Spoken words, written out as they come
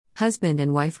Husband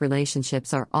and wife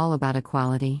relationships are all about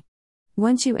equality.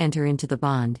 Once you enter into the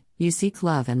bond, you seek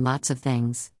love and lots of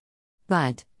things.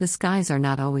 But the skies are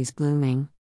not always blooming.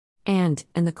 And,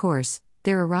 in the course,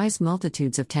 there arise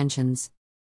multitudes of tensions.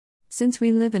 Since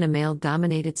we live in a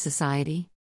male-dominated society,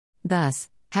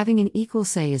 thus, having an equal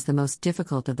say is the most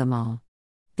difficult of them all.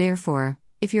 Therefore,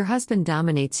 if your husband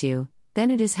dominates you,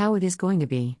 then it is how it is going to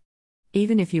be.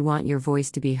 Even if you want your voice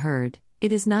to be heard,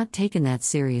 it is not taken that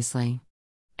seriously.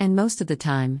 And most of the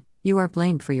time, you are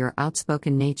blamed for your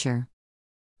outspoken nature.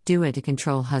 Do it to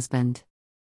control husband.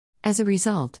 As a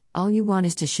result, all you want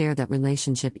is to share that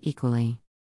relationship equally.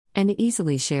 And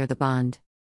easily share the bond.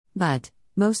 But,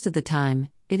 most of the time,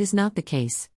 it is not the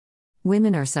case.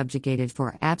 Women are subjugated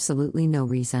for absolutely no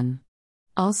reason.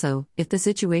 Also, if the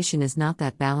situation is not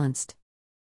that balanced,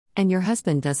 and your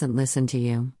husband doesn't listen to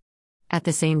you, at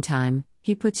the same time,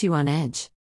 he puts you on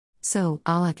edge. So,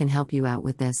 Allah can help you out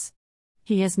with this.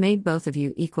 He has made both of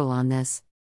you equal on this.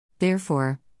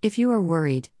 Therefore, if you are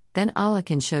worried, then Allah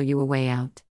can show you a way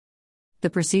out.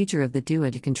 The procedure of the dua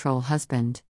to control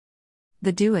husband.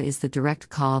 The dua is the direct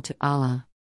call to Allah.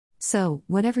 So,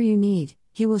 whatever you need,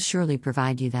 He will surely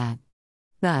provide you that.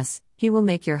 Thus, He will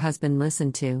make your husband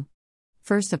listen to.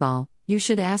 First of all, you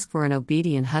should ask for an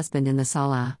obedient husband in the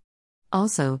salah.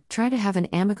 Also, try to have an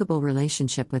amicable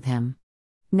relationship with him.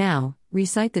 Now,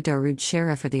 recite the Darud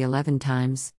Sharif for the 11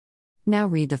 times. Now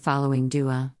read the following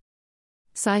dua.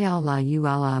 Sayyallahu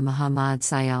ala Muhammad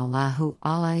sayyallahu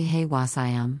alayhi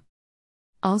wasallam.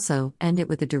 Also, end it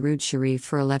with the Darud Sharif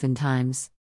for 11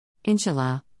 times.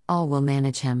 Inshallah, all will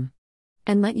manage him.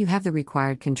 And let you have the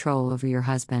required control over your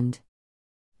husband.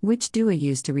 Which dua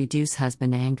used to reduce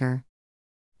husband anger?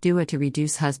 Dua to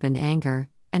reduce husband anger.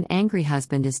 An angry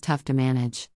husband is tough to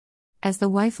manage, as the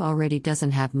wife already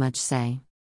doesn't have much say.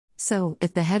 So,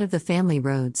 if the head of the family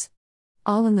roads,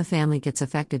 all in the family gets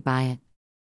affected by it.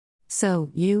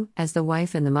 So, you, as the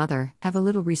wife and the mother, have a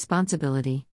little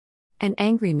responsibility. An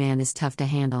angry man is tough to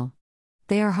handle.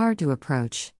 They are hard to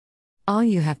approach. All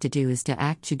you have to do is to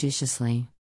act judiciously.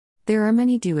 There are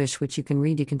many duas which you can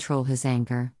read to control his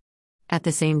anger. At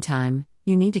the same time,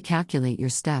 you need to calculate your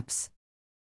steps.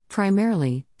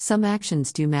 Primarily, some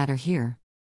actions do matter here.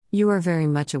 You are very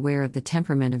much aware of the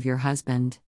temperament of your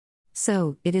husband.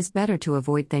 So, it is better to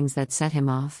avoid things that set him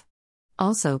off.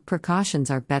 Also,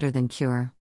 precautions are better than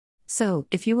cure. So,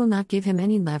 if you will not give him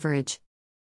any leverage,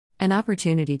 an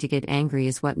opportunity to get angry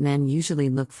is what men usually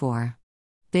look for.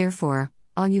 Therefore,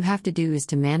 all you have to do is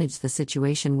to manage the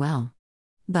situation well.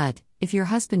 But, if your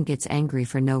husband gets angry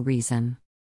for no reason,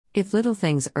 if little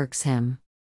things irks him,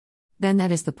 then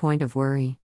that is the point of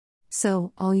worry.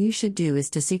 So, all you should do is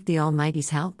to seek the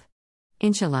Almighty's help.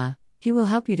 Inshallah, He will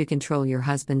help you to control your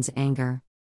husband's anger.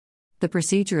 The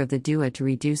procedure of the dua to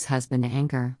reduce husband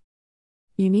anger.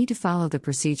 You need to follow the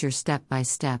procedure step by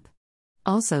step.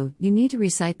 Also, you need to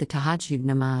recite the tahajjud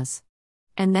namaz.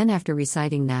 And then after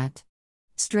reciting that,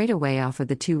 straight away offer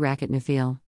the 2 rakat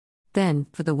nafil. Then,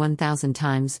 for the 1000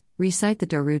 times, recite the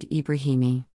Darud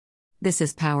Ibrahimi. This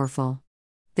is powerful.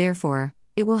 Therefore,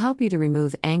 it will help you to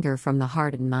remove anger from the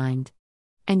heart and mind.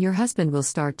 And your husband will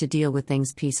start to deal with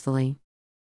things peacefully.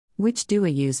 Which dua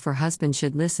used for husband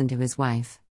should listen to his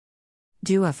wife?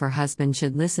 Dua for husband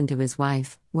should listen to his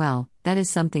wife. Well, that is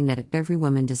something that every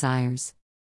woman desires.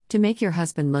 To make your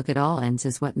husband look at all ends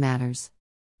is what matters.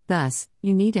 Thus,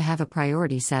 you need to have a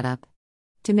priority set up.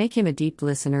 To make him a deep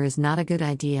listener is not a good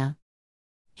idea.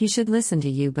 He should listen to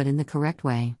you but in the correct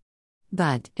way.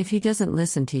 But, if he doesn't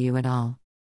listen to you at all,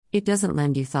 it doesn't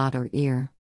lend you thought or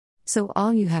ear. So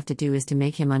all you have to do is to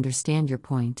make him understand your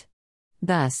point.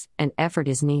 Thus, an effort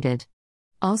is needed.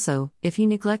 Also, if he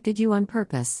neglected you on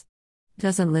purpose,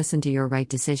 doesn't listen to your right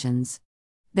decisions,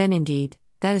 then indeed,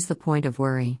 that is the point of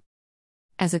worry.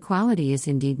 As equality is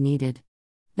indeed needed.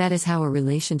 That is how a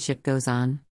relationship goes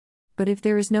on. But if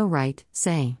there is no right,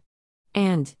 say,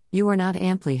 and you are not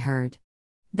amply heard,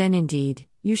 then indeed,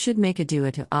 you should make a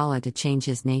dua to Allah to change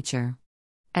his nature.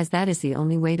 As that is the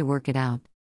only way to work it out.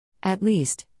 At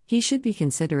least, he should be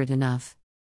considerate enough.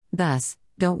 Thus,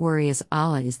 don't worry as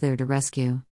Allah is there to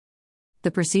rescue. The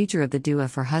procedure of the dua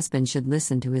for husband should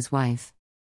listen to his wife.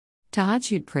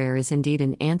 Tahajjud prayer is indeed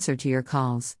an answer to your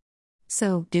calls.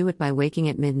 So, do it by waking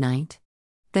at midnight.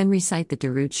 Then recite the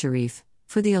Darud Sharif,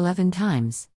 for the 11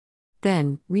 times.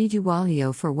 Then, read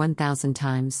Uwaliyo for 1000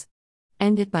 times.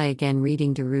 End it by again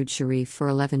reading Darud Sharif for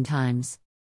 11 times.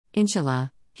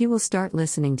 Inshallah, he will start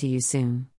listening to you soon.